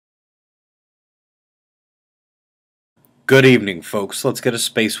Good evening, folks. Let's get a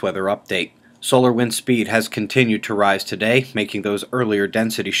space weather update. Solar wind speed has continued to rise today, making those earlier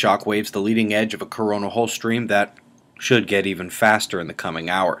density shock waves the leading edge of a coronal hole stream that should get even faster in the coming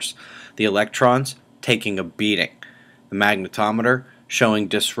hours. The electrons taking a beating. The magnetometer showing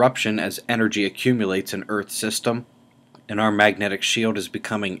disruption as energy accumulates in Earth's system, and our magnetic shield is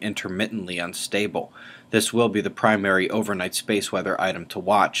becoming intermittently unstable. This will be the primary overnight space weather item to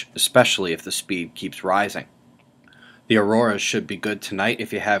watch, especially if the speed keeps rising. The auroras should be good tonight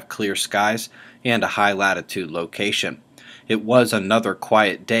if you have clear skies and a high latitude location. It was another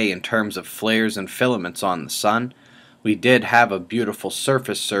quiet day in terms of flares and filaments on the sun. We did have a beautiful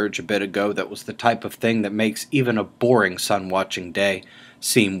surface surge a bit ago that was the type of thing that makes even a boring sun-watching day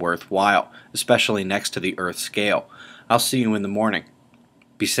seem worthwhile, especially next to the Earth scale. I'll see you in the morning.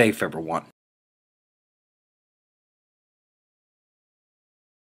 Be safe, everyone.